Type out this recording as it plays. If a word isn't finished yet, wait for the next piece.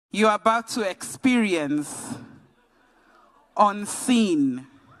you are about to experience unseen.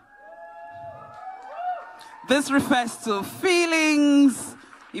 This refers to feelings,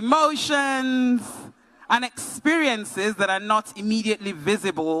 emotions, and experiences that are not immediately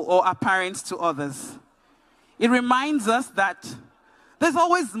visible or apparent to others. It reminds us that there's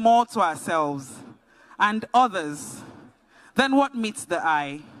always more to ourselves and others than what meets the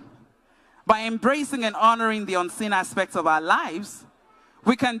eye. By embracing and honoring the unseen aspects of our lives,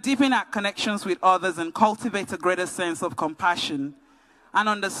 we can deepen our connections with others and cultivate a greater sense of compassion and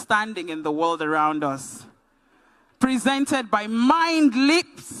understanding in the world around us. Presented by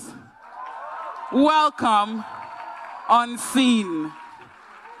MindLeaps, welcome, Unseen.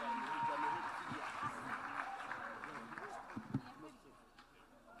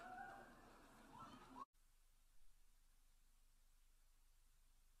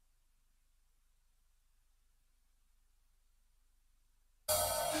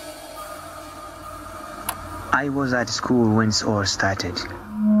 I was at school when it all started.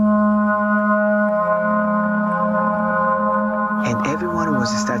 And everyone was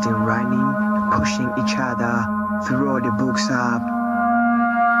starting running, pushing each other, throw the books up.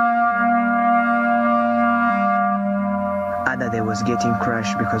 Other they was getting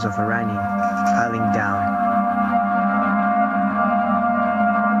crushed because of running, falling down.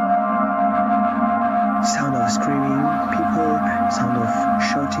 Sound of screaming, people, sound of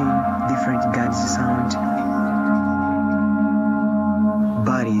shouting, different guns sound.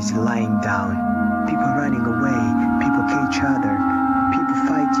 Bodies lying down, people running away, people kill each other, people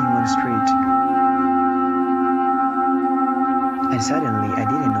fighting on the street. And suddenly I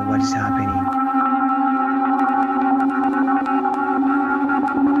didn't know what is happening.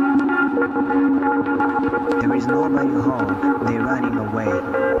 There is nobody home, they're running away.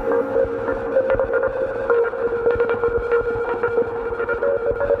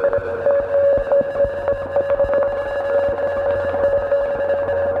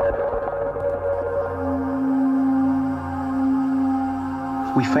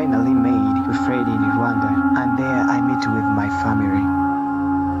 We finally made a friend in Rwanda, and there I met with my family.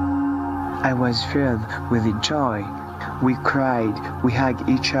 I was filled with joy. We cried, we hugged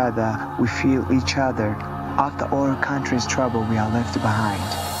each other, we feel each other. After all country's trouble we are left behind,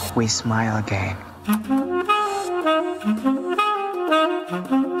 we smile again.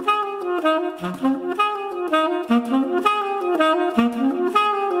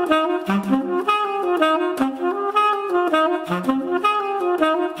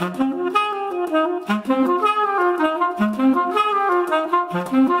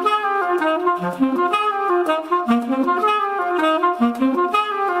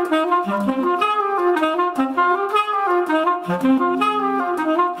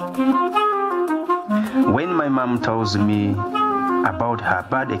 When my mom tells me about her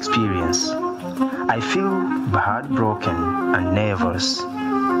bad experience, I feel heartbroken and nervous.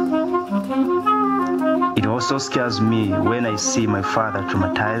 It also scares me when I see my father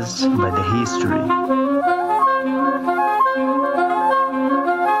traumatized by the history.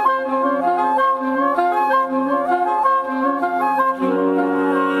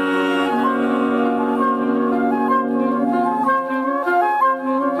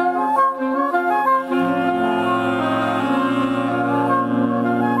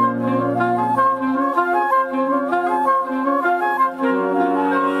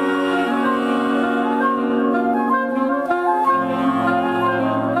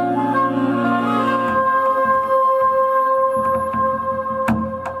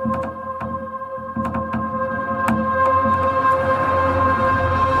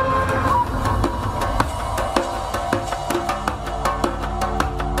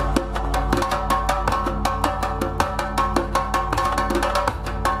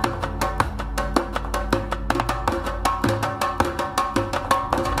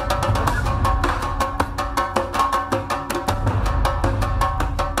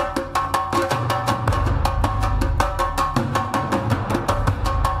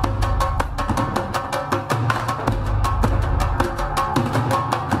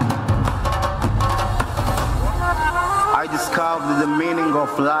 The meaning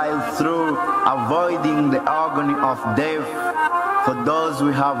of life through avoiding the agony of death for those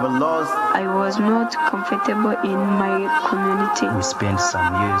we have lost. I was not comfortable in my community. We spent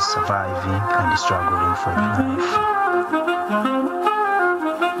some years surviving and struggling for life.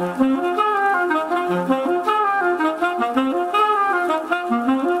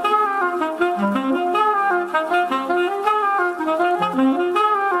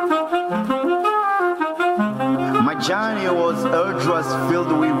 Journey was arduous,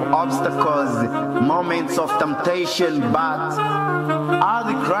 filled with obstacles, moments of temptation, but all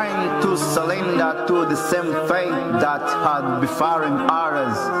the crying similar to the same fate that had befallen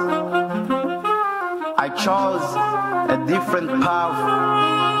others. I chose a different path.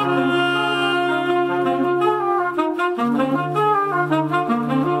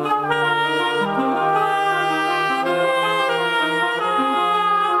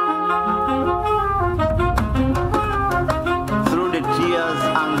 Through the tears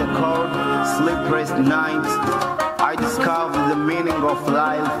and the cold, sleepless nights, I discovered the meaning of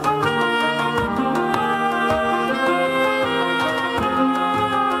life.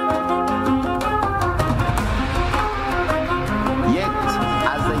 Yet,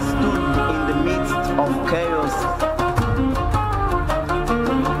 as I stood in the midst of chaos,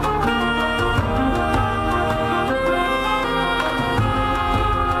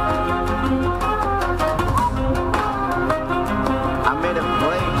 I made a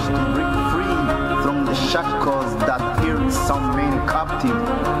pledge to break free from the shackles that held so many captive.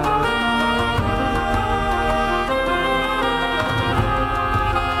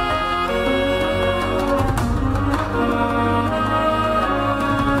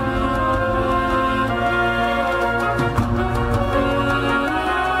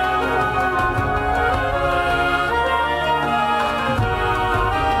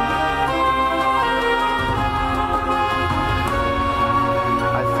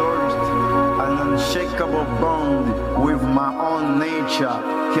 I forged an unshakable bond with my own nature,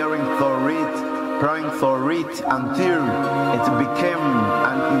 caring for it, praying for it until it became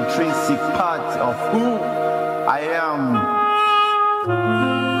an intrinsic part of who I am.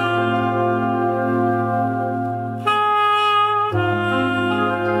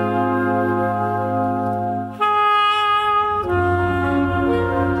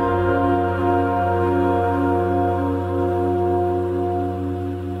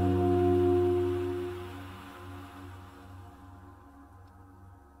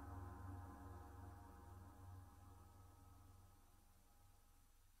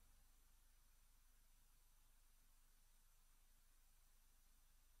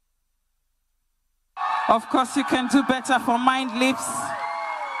 Of course, you can do better for MindLeaps.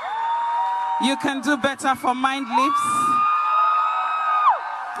 You can do better for MindLeaps.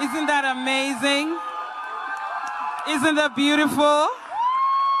 Isn't that amazing? Isn't that beautiful?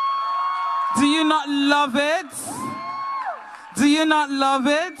 Do you not love it? Do you not love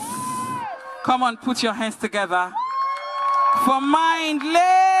it? Come on, put your hands together for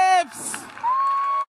MindLeaps.